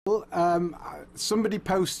Somebody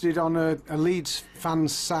posted on a Leeds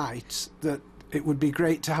fan's site that it would be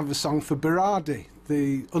great to have a song for Berardi,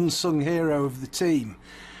 the unsung hero of the team,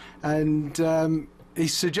 and he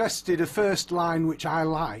suggested a first line which I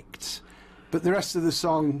liked, but the rest of the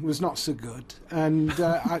song was not so good, and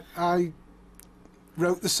I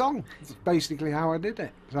wrote the song. That's basically how I did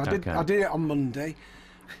it. So I did it on Monday.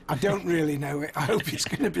 I don't really know it. I hope it's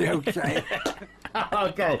going to be okay.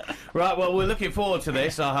 Okay, right, well, we're looking forward to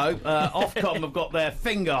this, I hope. Ofcom have got their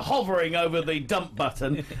finger hovering over the dump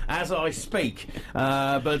button as I speak,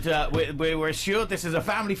 but we're assured this is a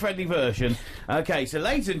family-friendly version. Okay, so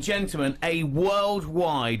ladies and gentlemen, a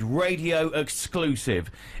worldwide radio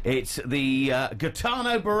exclusive. It's the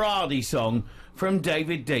Gaetano Berardi song from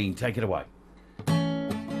David Dean. Take it away.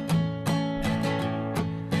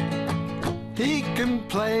 He can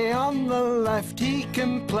play on the left, he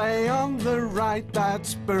can play on the right,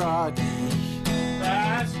 that's Berardi.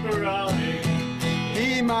 That's Berardi.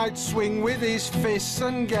 He might swing with his fists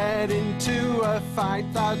and get into a fight,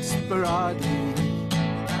 that's Berardi.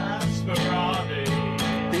 That's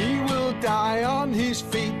Berardi. He will die on his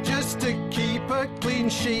feet just to keep a clean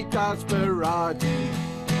sheet, that's Berardi.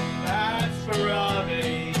 That's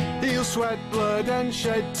Berardi. He'll sweat blood and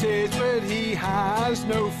shed tears, but he has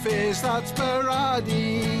no fears, that's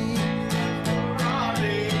Berardi.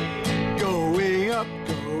 Going up,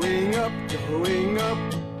 going up, going up,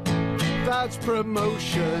 that's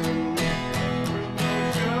promotion.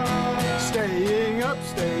 Staying up,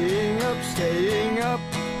 staying up, staying up,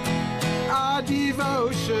 our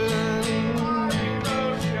devotion.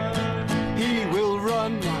 He will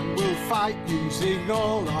run and will fight using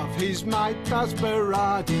all of his might, that's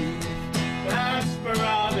Berardi. That's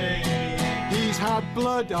Berardi. He's had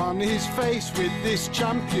blood on his face with this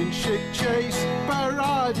championship chase,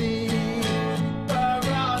 Berardi.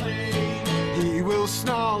 Berardi. He will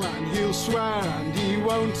snarl and he'll swear and he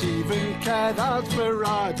won't even care, that's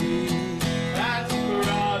Berardi. That's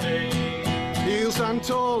Berardi. He'll stand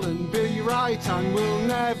tall and be right and will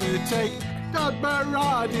never take that,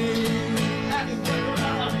 Berardi. That's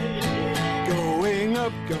Berardi. Going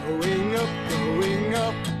up, going up, going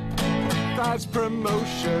up, that's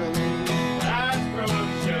promotion. That's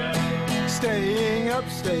promotion. Staying up,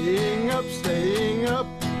 staying up, staying up,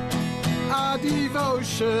 our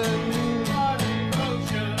devotion. Our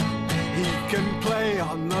devotion. He can play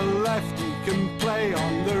on the left, he can play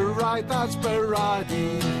on the right, that's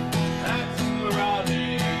Berardi. That's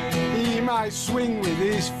Berardi. He might swing with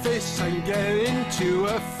his fists and get into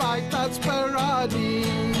a fight, that's Berardi.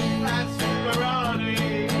 That's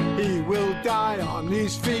Berardi. He will die on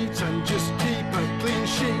his feet and just keep a clean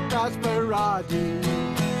sheet, that's Berardi.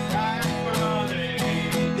 That's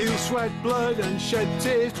Berardi. He'll sweat blood and shed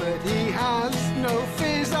tears, but he has no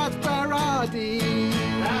fears, that's Berardi.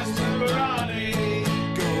 That's Berardi.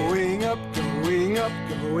 Going up, going up,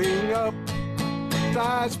 going up,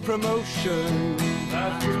 that's promotion.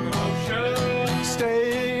 That's promotion.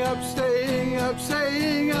 Staying up, staying up,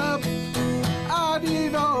 staying up, our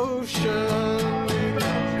devotion.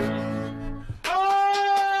 Oh!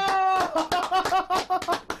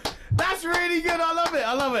 That's really good. I love it.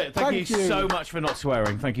 I love it. Thank you you so much for not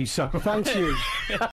swearing. Thank you so much. Thank you.